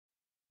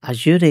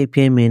Azure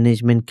API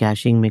Management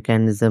caching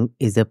mechanism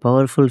is a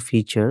powerful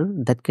feature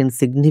that can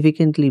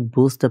significantly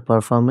boost the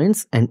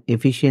performance and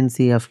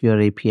efficiency of your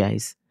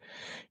APIs.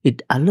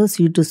 It allows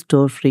you to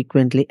store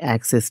frequently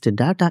accessed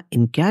data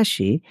in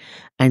cache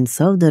and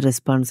serve the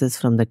responses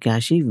from the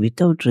cache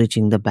without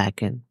reaching the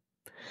backend.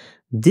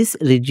 This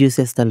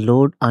reduces the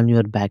load on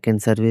your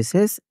backend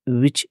services,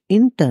 which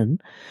in turn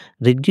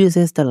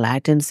reduces the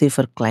latency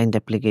for client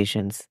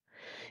applications.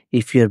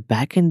 If your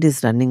backend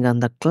is running on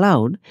the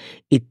cloud,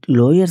 it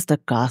lowers the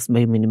cost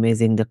by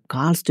minimizing the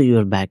calls to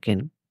your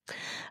backend,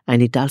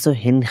 and it also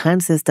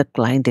enhances the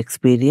client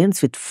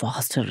experience with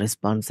faster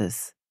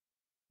responses.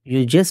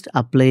 You just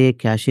apply a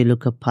cache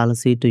lookup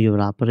policy to your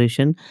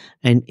operation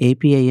and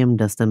APIM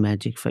does the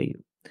magic for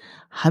you.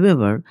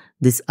 However,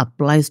 this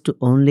applies to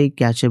only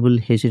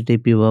cacheable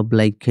HTTP verb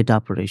like GET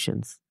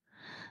operations.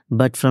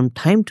 But from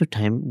time to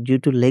time, due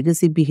to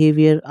legacy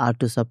behavior or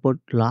to support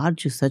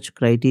large such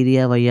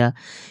criteria via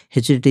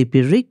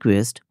HTTP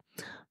request,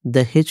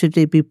 the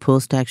HTTP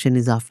post action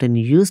is often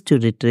used to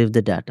retrieve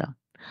the data.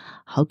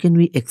 How can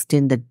we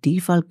extend the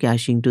default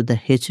caching to the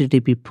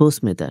HTTP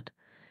post method?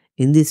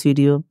 In this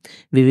video,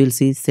 we will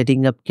see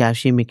setting up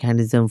cache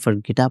mechanism for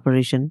GET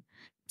operation,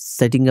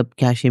 setting up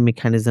cache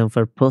mechanism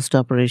for post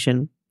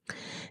operation.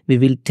 We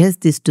will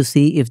test this to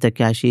see if the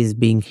cache is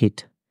being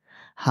hit.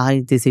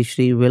 Hi, this is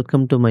Shri.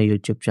 Welcome to my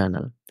YouTube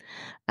channel.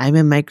 I'm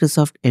a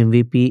Microsoft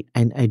MVP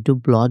and I do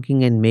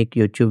blogging and make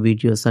YouTube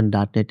videos on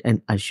 .NET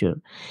and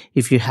Azure.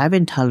 If you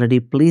haven't already,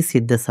 please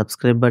hit the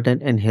subscribe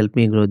button and help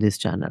me grow this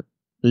channel.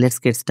 Let's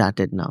get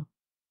started now.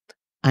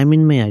 I'm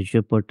in my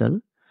Azure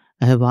portal.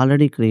 I have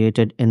already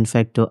created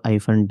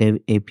infacto-dev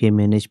API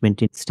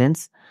management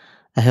instance.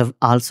 I have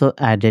also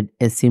added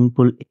a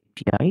simple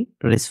API,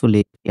 RESTful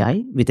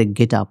API with a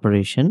GET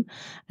operation,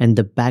 and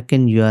the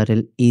backend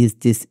URL is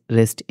this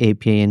REST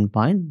API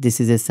endpoint. This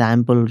is a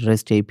sample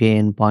REST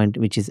API endpoint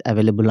which is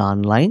available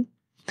online.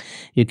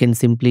 You can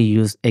simply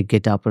use a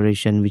GET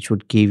operation which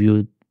would give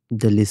you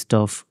the list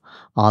of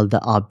all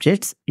the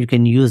objects. You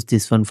can use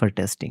this one for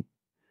testing.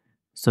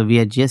 So we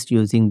are just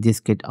using this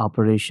GET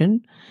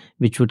operation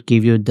which would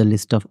give you the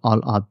list of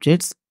all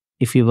objects.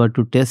 If you were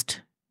to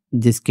test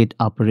this GET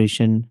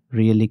operation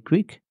really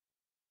quick,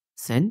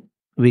 then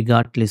we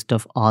got list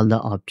of all the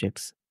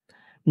objects.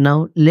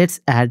 Now let's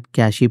add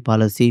cache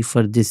policy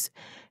for this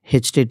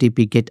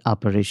HTTP GET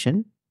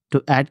operation.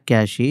 To add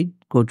cache,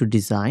 go to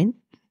design,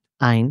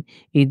 and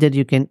either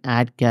you can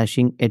add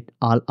caching at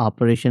all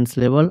operations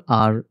level,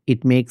 or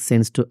it makes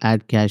sense to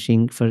add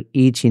caching for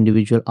each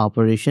individual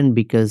operation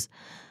because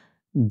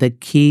the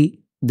key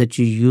that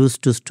you use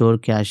to store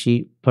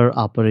cache per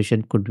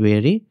operation could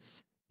vary.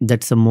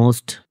 That's the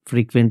most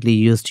frequently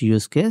used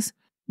use case.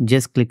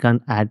 Just click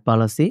on add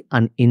policy.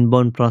 On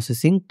inbound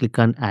processing, click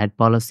on add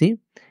policy.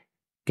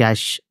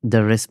 Cache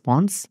the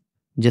response.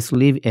 Just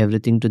leave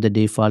everything to the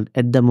default.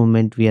 At the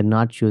moment, we are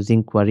not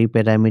using query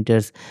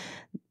parameters.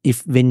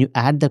 If when you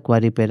add the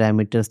query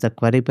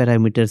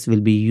parameters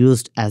will be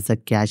used as a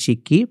cache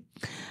key.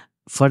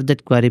 For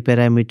that query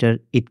parameter,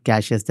 it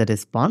caches the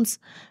response.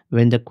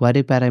 When the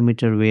query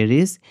parameter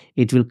varies,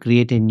 it will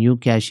create a new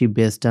cache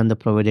based on the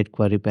provided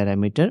query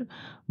parameter.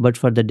 But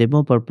for the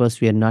demo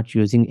purpose, we are not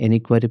using any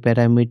query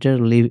parameter.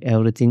 Leave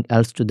everything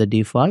else to the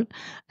default.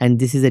 And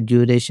this is a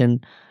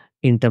duration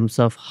in terms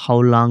of how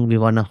long we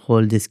want to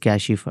hold this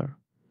cache for.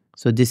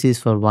 So this is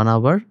for 1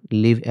 hour.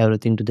 Leave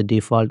everything to the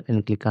default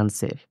and click on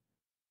save.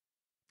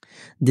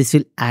 This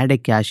will add a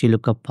cache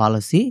lookup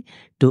policy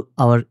to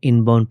our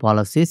inbound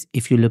policies.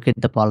 If you look at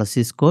the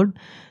policies code,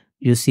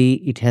 you see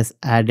it has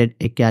added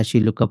a cache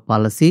lookup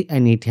policy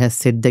and it has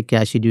set the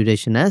cache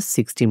duration as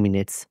 60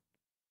 minutes.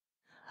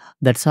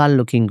 That's all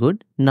looking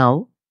good.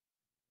 Now,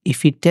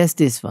 if we test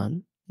this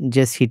one,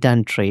 just hit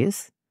on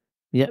trace.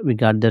 Yeah, we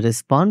got the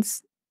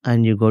response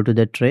and you go to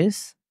the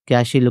trace.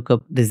 Cache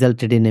lookup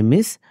resulted in a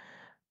miss.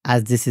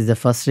 As this is the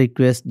first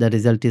request, the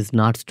result is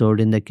not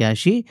stored in the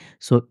cache.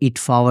 So it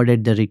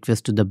forwarded the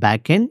request to the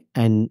backend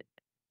and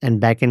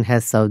backend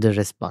has served the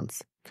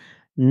response.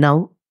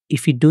 Now,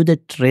 if we do the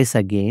trace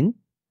again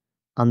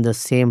on the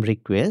same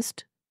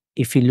request,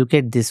 if you look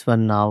at this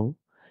one now,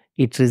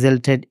 it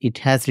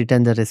has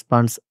returned the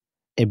response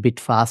a bit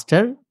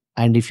faster.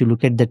 And if you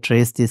look at the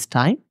trace this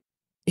time,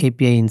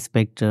 API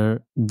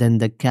inspector, then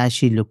the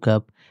cache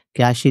lookup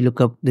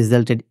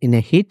resulted in a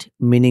hit,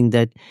 meaning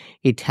that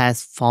it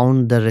has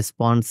found the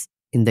response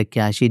in the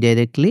cache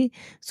directly.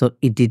 So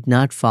it did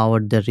not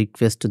forward the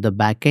request to the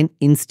backend.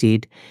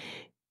 Instead,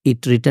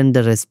 it returned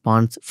the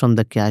response from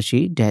the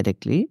cache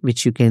directly,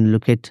 which you can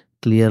look at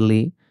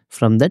clearly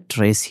from the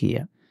trace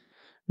here.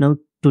 Now,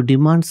 to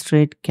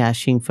demonstrate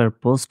caching for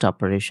post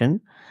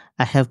operation,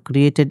 I have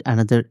created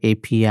another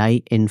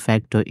API,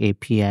 Infacto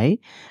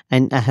API,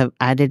 and I have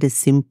added a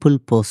simple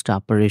post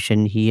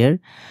operation here.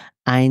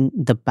 And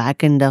the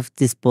backend of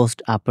this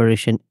post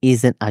operation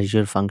is an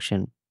Azure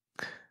function.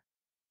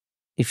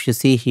 If you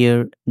see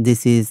here,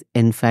 this is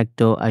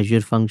Infacto Azure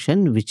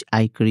function, which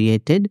I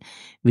created,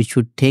 which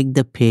would take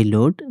the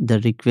payload, the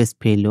request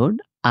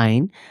payload,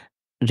 and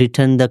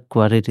return the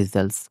query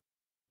results.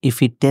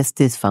 if we test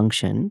this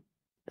function,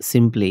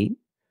 simply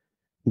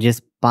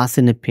just pass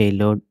in a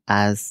payload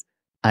as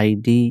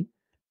id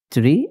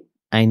 3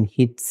 and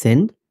hit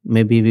send.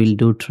 Maybe we'll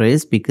do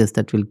trace because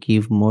that will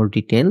give more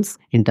details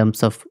in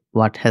terms of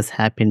what has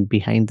happened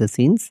behind the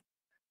scenes.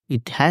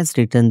 It has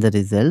returned the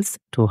results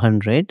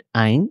 200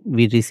 and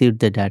we received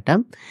the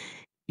data.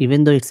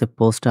 Even though it's a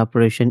post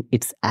operation,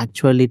 it's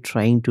actually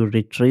trying to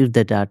retrieve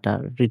the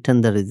data,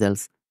 return the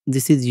results.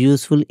 This is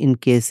useful in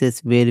cases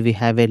where we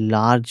have a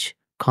large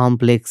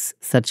complex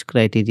search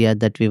criteria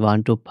that we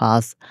want to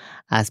pass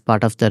as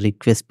part of the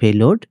request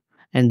payload,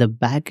 and the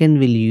backend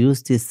will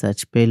use this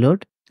search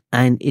payload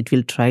and it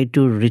will try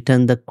to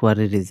return the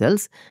query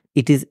results.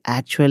 It is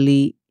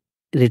actually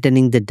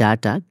returning the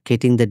data,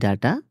 getting the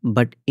data,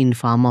 but in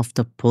form of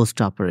the post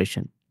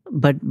operation.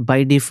 But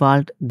by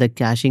default, the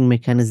caching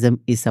mechanism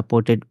is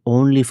supported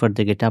only for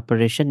the get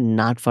operation,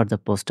 not for the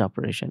post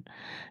operation.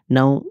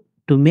 Now,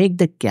 to make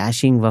the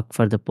caching work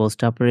for the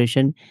post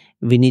operation,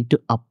 we need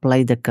to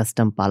apply the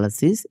custom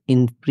policies.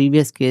 In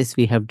previous case,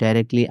 we have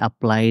directly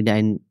applied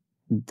and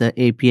the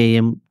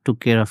APIM took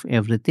care of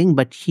everything.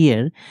 But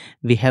here,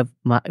 we have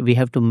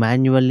to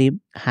manually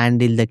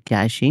handle the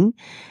caching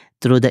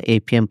through the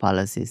APIM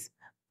policies.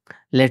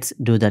 Let's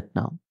do that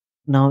now.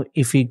 Now,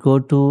 if we go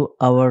to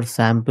our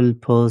sample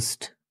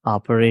post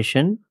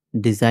operation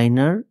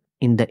designer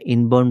in the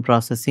inbound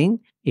processing,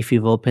 if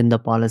you open the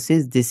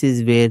policies, this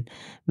is where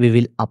we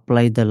will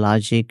apply the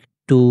logic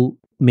to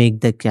make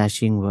the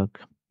caching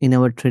work. In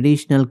our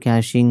traditional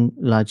caching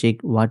logic,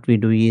 what we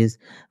do is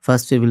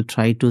first we will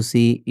try to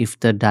see if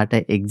the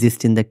data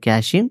exists in the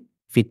cache.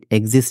 If it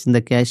exists in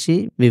the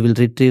cache, we will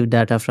retrieve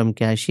data from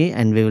cache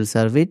and we will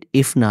serve it.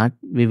 If not,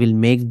 we will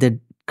make the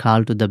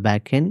call to the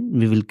backend,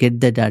 we will get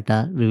the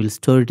data, we will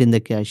store it in the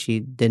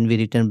cache, then we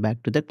return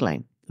back to the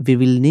client. We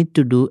will need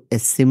to do a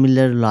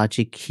similar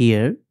logic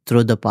here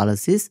through the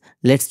policies.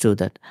 Let's do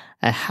that.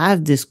 I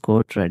have this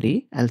code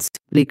ready. I'll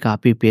simply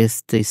copy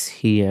paste this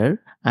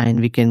here and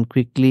we can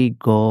quickly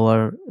go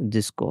over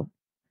this code.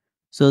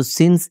 So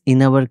since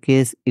in our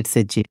case it's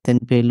a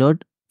JSON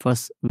payload,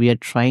 first we are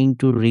trying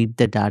to read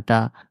the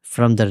data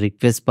from the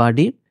request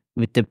body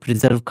with the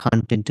preserve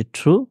content to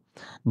true.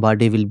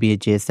 Body will be a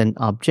JSON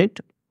object.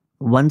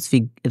 Once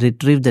we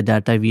retrieve the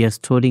data, we are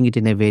storing it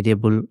in a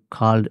variable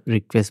called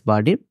request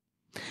body.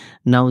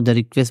 Now the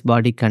request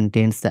body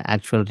contains the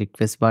actual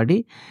request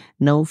body.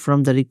 Now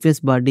from the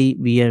request body,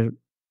 we are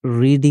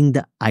reading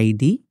the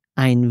ID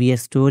and we are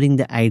storing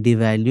the ID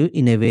value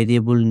in a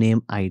variable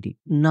name ID.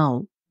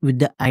 Now with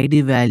the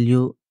ID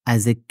value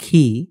as a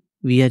key,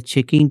 we are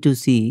checking to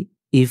see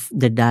if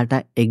the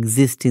data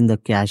exists in the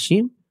cache.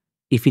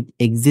 If it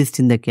exists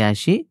in the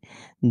cache,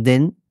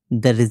 then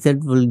the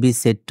result will be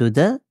set to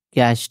the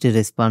cached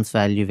response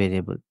value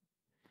variable,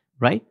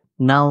 right?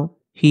 Now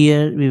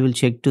here we will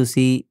check to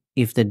see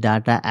if the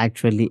data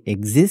actually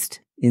exists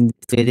in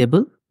this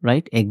variable,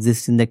 right?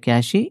 Exists in the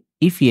cache.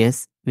 If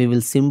yes, we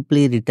will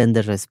simply return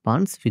the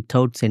response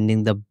without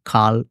sending the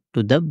call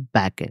to the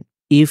backend.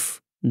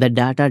 If the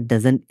data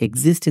doesn't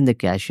exist in the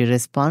cache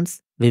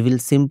response, we will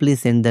simply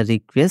send the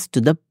request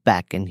to the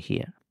backend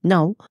here.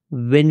 Now,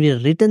 when we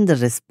return the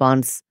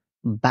response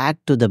back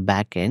to the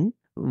backend,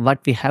 what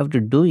we have to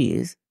do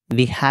is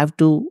we have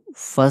to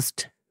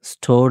first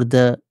store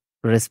the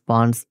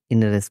response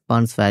in a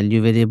response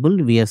value variable.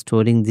 We are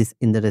storing this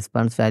in the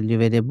response value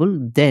variable.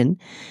 Then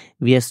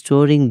we are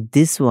storing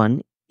this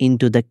one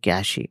into the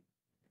cache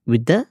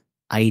with the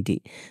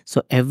ID.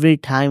 So every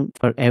time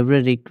for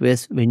every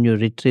request, when you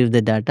retrieve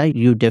the data,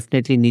 you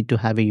definitely need to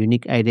have a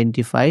unique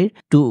identifier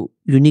to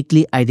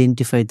uniquely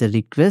identify the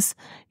request,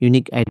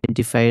 unique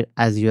identifier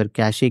as your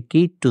cache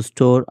key to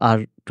store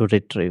or to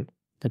retrieve.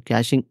 The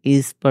caching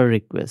is per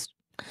request.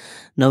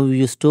 Now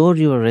you store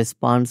your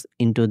response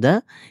into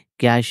the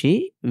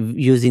cache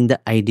using the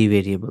ID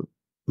variable.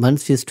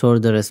 Once you store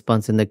the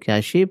response in the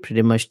cache,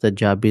 pretty much the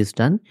job is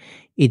done.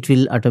 It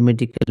will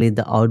automatically,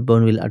 the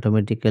outbound will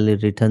automatically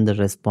return the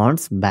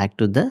response back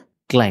to the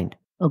client.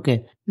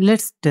 Okay,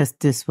 let's test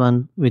this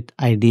one with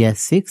ID as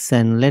 6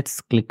 and let's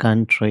click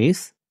on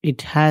trace.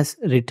 It has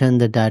returned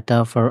the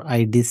data for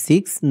ID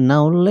 6.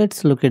 Now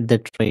let's look at the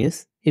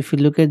trace. If you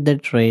look at the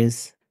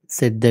trace,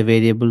 set the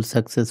variable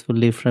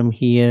successfully from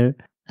here.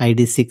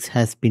 ID 6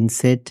 has been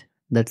set.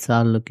 That's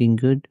all looking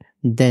good.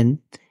 Then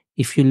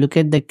if you look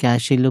at the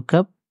cache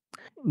lookup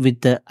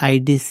with the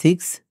ID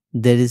 6,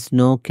 there is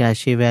no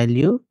cache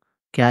value.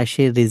 Cache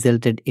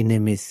resulted in a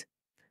miss,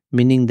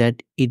 meaning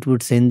that it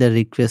would send the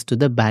request to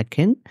the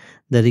backend.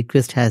 The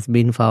request has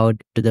been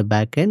forwarded to the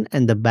backend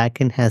and the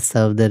backend has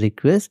served the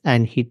request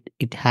and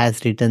it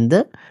has returned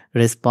the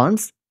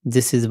response.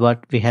 This is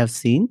what we have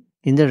seen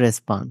in the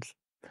response.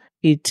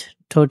 It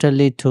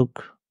totally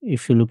took,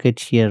 if you look at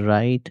here,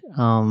 right,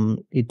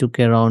 it took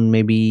around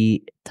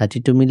maybe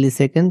 32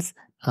 milliseconds.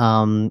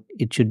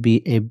 It should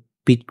be a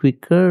bit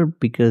quicker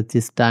because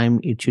this time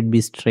it should be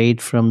straight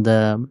from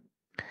the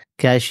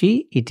cache.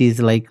 It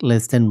is like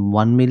less than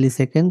 1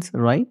 milliseconds,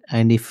 right?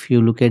 And if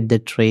you look at the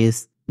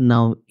trace,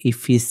 now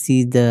if we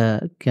see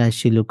the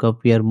cache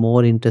lookup, we are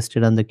more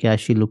interested on the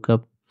cache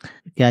lookup.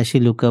 Cache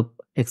lookup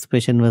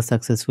expression was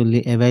successfully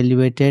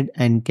evaluated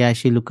and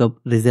cache lookup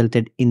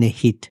resulted in a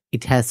hit.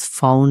 It has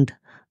found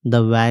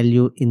the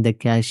value in the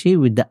cache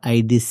with the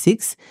ID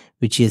 6,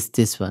 which is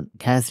this one.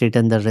 It has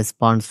written the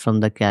response from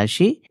the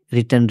cache,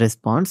 written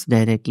response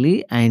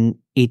directly, and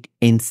it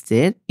ends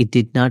there. It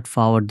did not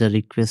forward the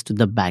request to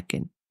the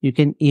backend. You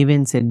can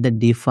even set the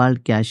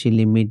default cache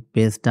limit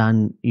based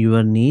on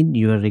your need,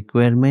 your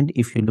requirement.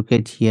 If you look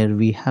at here,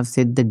 we have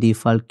set the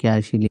default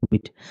cache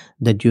limit,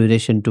 the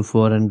duration to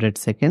 400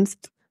 seconds.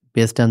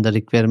 Based on the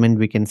requirement,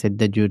 we can set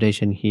the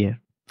duration here.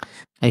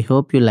 I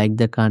hope you like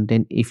the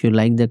content. If you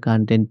like the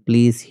content,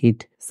 please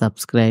hit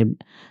subscribe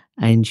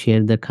and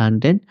share the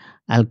content.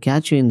 I'll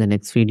catch you in the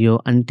next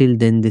video. Until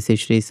then, this is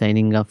Shri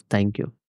signing off. Thank you.